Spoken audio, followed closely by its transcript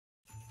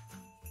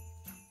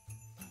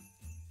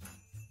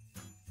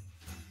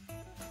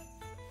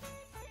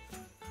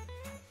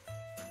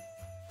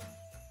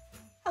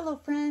Hello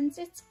friends,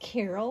 it's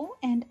Carol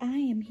and I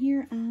am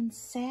here on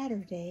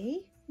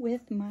Saturday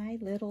with my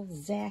little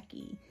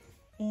Zaki.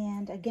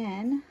 And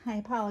again, I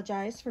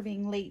apologize for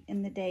being late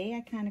in the day.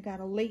 I kind of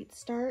got a late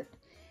start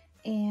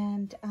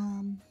and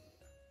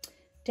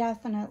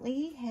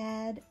definitely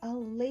had a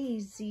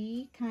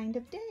lazy kind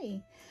of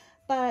day.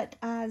 But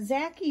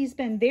Zaki's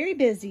been very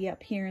busy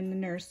up here in the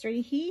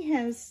nursery. He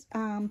has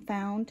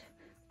found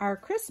our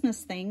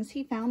Christmas things.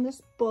 He found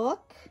this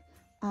book,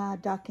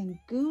 Duck and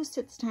Goose,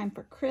 It's Time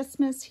for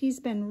Christmas. He's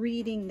been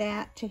reading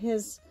that to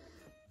his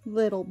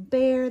little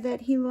bear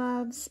that he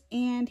loves,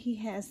 and he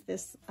has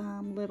this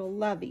little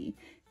lovey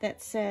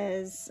that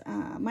says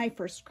My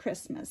First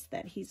Christmas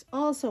that he's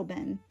also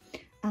been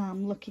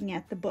looking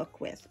at the book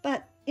with.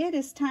 But it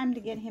is time to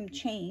get him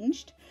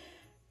changed,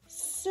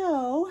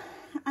 so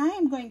I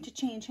am going to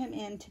change him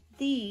into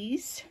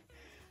these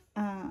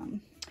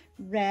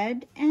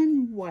red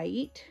and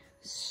white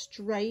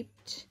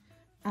striped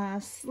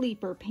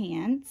sleeper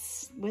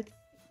pants with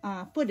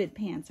footed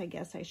pants, I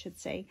guess I should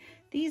say.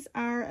 These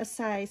are a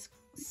size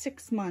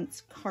 6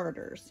 months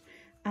Carters.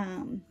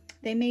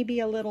 They may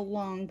be a little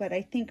long, but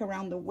I think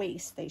around the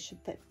waist they should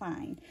fit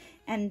fine.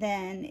 And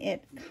then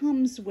it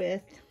comes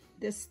with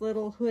this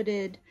little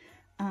hooded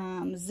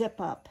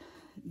zip-up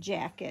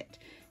jacket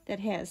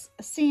that has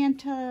a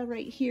Santa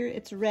right here.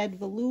 It's red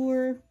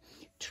velour,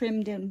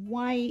 trimmed in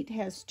white,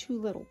 has 2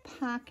 little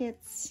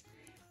pockets.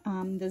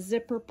 The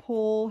zipper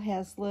pull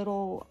has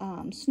little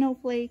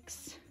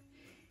snowflakes,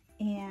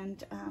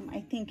 and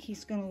I think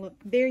he's going to look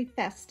very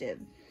festive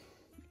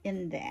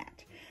in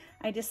that.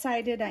 I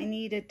decided I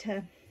needed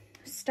to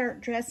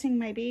start dressing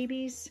my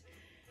babies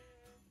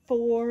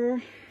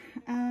for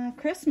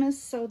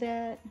Christmas so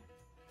that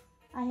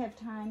I have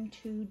time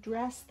to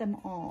dress them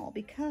all,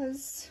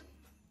 because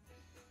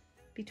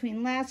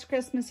between last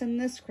Christmas and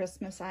this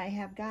Christmas, I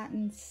have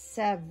gotten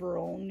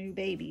several new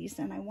babies,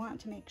 and I want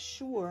to make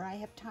sure I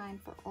have time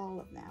for all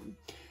of them.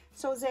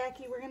 So,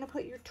 Zaki, we're going to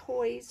put your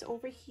toys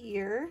over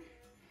here.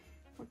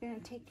 We're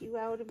going to take you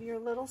out of your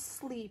little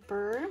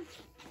sleeper.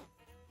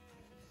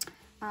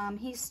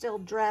 He's still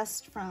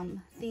dressed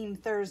from Theme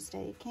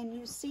Thursday. Can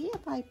you see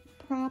if I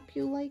prop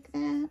you like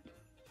that?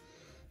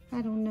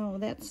 I don't know.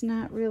 That's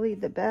not really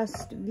the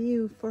best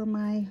view for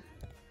my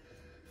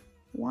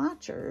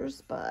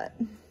watchers, but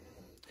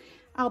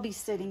I'll be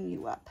sitting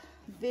you up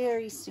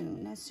very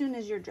soon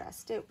as you're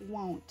dressed. It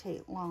won't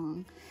take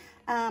long.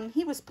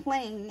 He was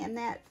playing, and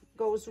that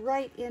goes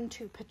right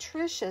into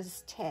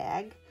Patricia's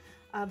tag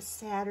of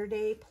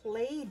Saturday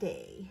play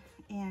day.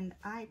 And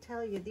I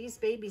tell you, these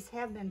babies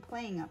have been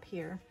playing up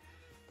here.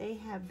 They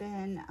have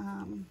been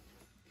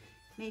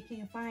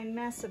making a fine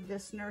mess of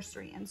this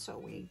nursery, and so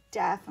we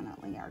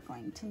definitely are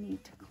going to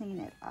need to clean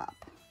it up.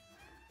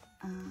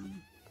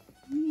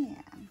 Yeah.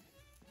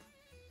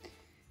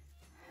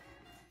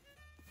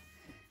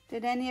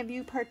 Did any of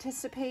you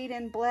participate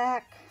in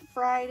Black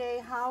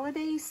Friday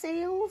holiday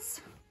sales?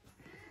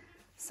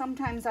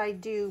 Sometimes I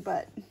do,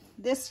 but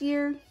this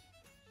year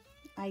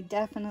I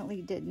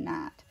definitely did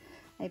not.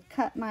 I've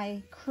cut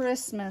my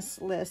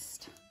Christmas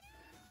list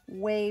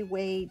way,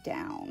 way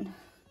down.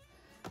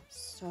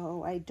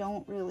 So I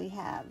don't really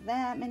have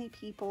that many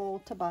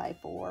people to buy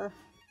for.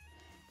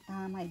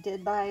 I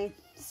did buy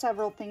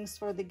several things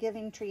for the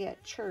giving tree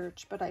at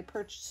church, but I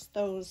purchased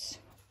those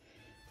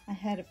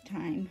ahead of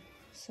time,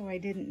 so I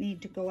didn't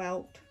need to go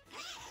out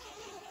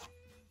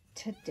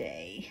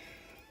today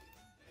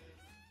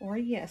or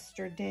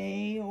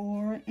yesterday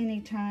or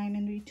any time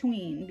in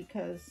between,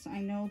 because I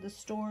know the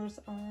stores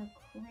are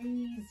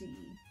crazy.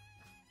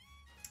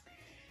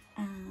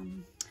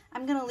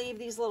 I'm gonna leave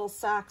these little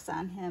socks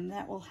on him.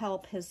 That will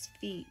help his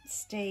feet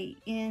stay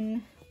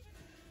in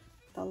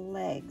the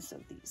legs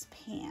of these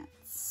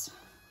pants.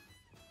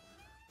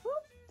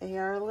 Whoop, they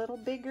are a little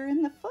bigger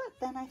in the foot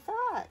than I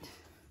thought.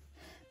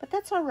 But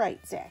that's all right,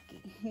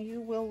 Zaki.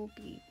 You will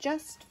be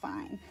just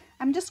fine.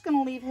 I'm just going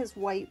to leave his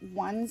white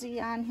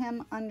onesie on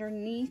him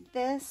underneath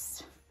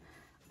this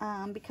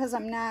because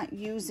I'm not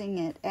using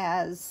it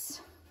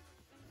as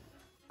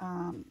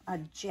a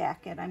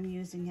jacket. I'm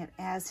using it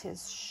as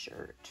his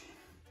shirt.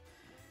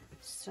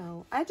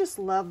 So I just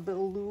love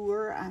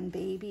velour on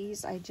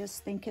babies. I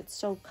just think it's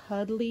so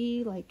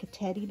cuddly, like a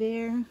teddy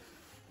bear.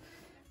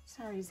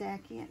 Sorry,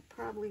 Zaki, it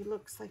probably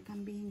looks like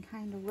I'm being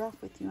kind of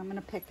rough with you. I'm going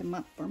to pick him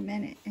up for a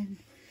minute and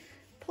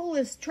pull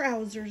his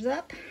trousers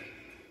up.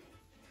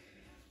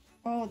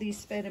 Oh,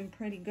 these fit him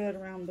pretty good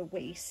around the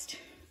waist.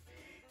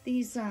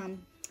 These,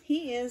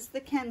 he is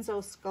the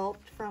Kenzo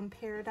sculpt from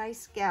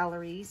Paradise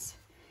Galleries,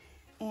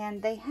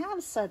 and they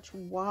have such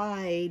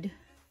wide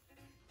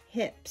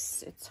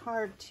hips. It's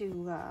hard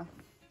to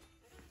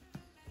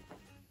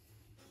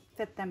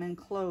fit them in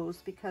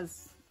clothes,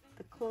 because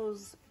the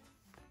clothes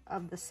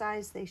of the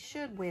size they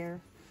should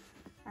wear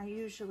are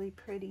usually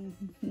pretty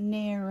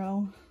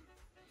narrow.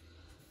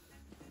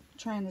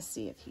 Trying to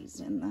see if he's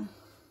in the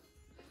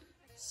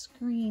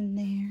screen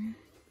there.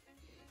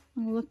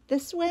 I'll look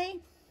this way.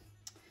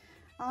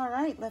 All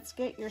right, let's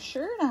get your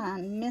shirt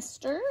on,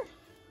 mister.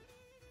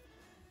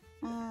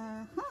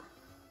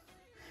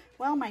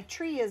 Well, my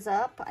tree is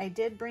up. I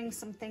did bring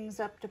some things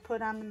up to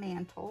put on the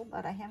mantle,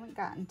 but I haven't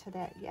gotten to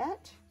that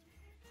yet.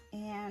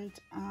 And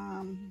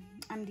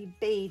I'm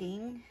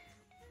debating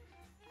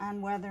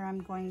on whether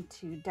I'm going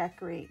to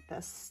decorate the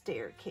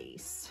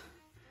staircase.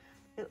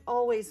 It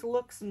always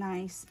looks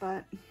nice,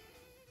 but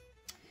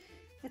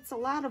it's a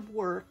lot of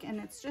work,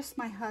 and it's just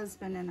my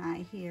husband and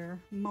I here,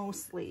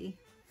 mostly.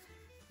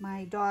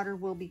 My daughter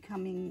will be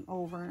coming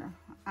over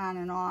on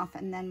and off,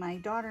 and then my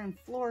daughter in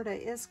Florida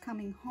is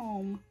coming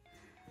home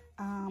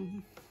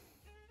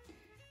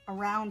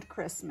around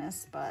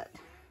Christmas, but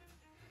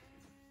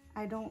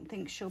I don't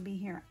think she'll be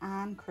here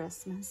on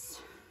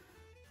Christmas,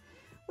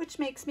 which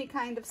makes me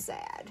kind of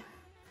sad.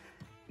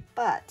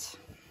 But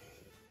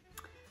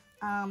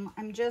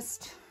I'm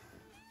just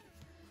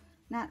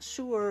not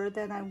sure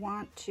that I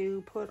want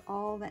to put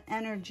all the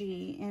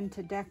energy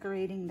into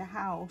decorating the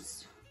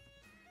house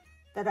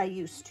that I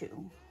used to.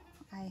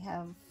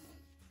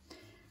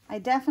 I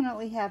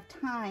definitely have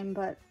time,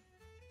 but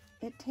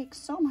it takes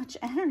so much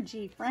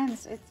energy,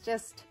 friends. It's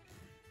just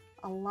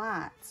a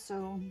lot.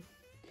 So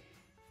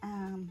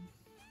I'm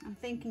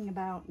thinking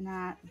about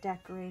not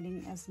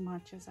decorating as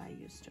much as I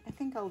used to. I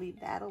think I'll leave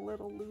that a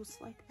little loose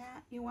like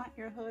that. You want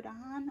your hood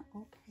on?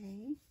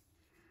 Okay.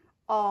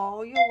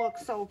 Oh, you look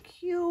so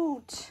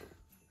cute.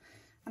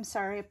 I'm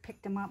sorry, I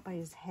picked him up by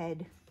his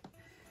head.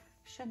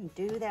 Shouldn't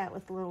do that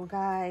with little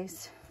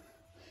guys.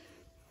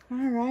 All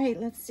right,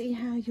 let's see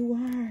how you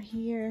are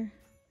here.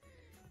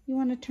 You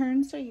want to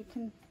turn so you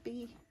can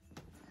be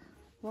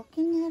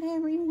looking at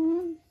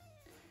everyone?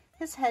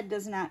 His head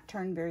does not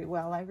turn very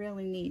well. I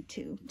really need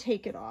to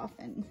take it off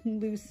and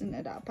loosen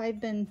it up.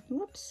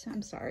 Whoops,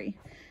 I'm sorry.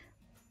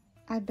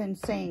 I've been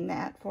saying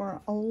that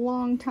for a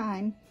long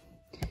time,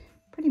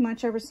 pretty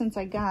much ever since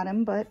I got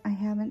him, but I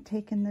haven't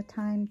taken the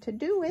time to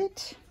do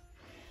it.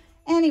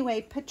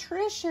 Anyway,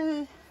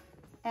 Patricia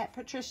at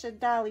Patricia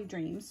Dolly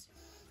Dreams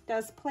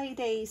does play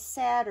day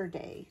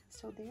Saturday.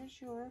 So there's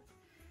your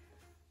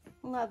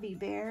lovey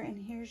bear, and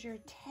here's your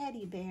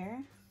teddy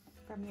bear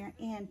from your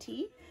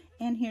auntie,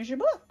 and here's your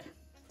book.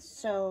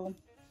 So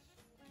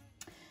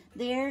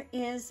there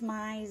is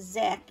my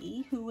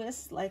Zaki, who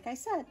is, like I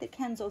said, the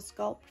Kenzo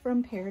sculpt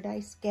from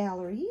Paradise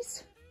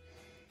Galleries,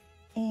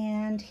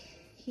 and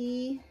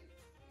he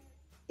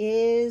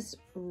is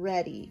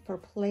ready for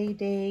play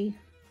day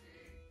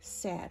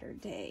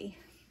Saturday.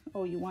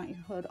 Oh, you want your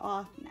hood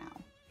off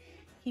now.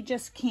 He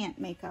just can't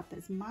make up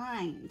his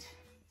mind.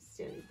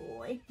 Silly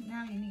boy.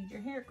 Now you need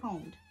your hair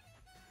combed.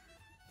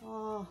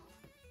 Oh,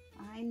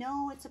 I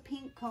know it's a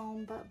pink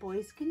comb, but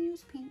boys can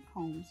use pink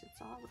combs.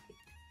 It's all right.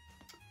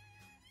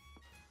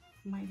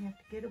 Might have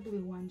to get a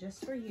blue one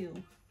just for you.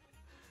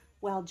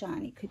 Well,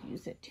 Johnny could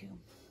use it too.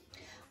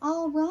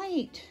 All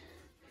right.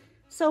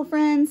 So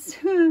friends,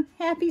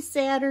 happy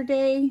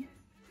Saturday.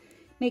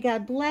 May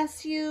God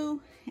bless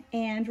you.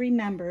 And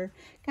remember,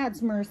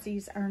 God's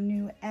mercies are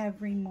new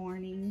every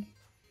morning.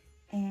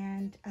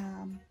 And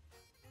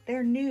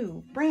they're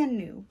new, brand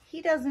new.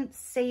 He doesn't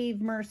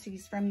save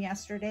mercies from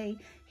yesterday.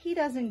 He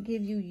doesn't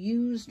give you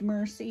used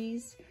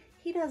mercies.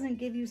 He doesn't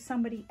give you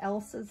somebody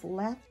else's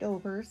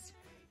leftovers.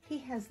 He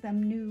has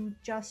them new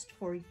just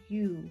for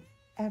you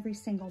every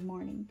single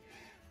morning.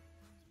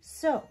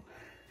 So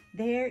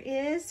there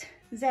is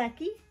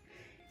Zaki.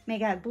 May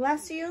God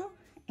bless you.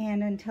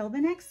 And until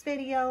the next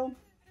video,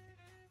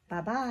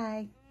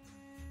 bye-bye.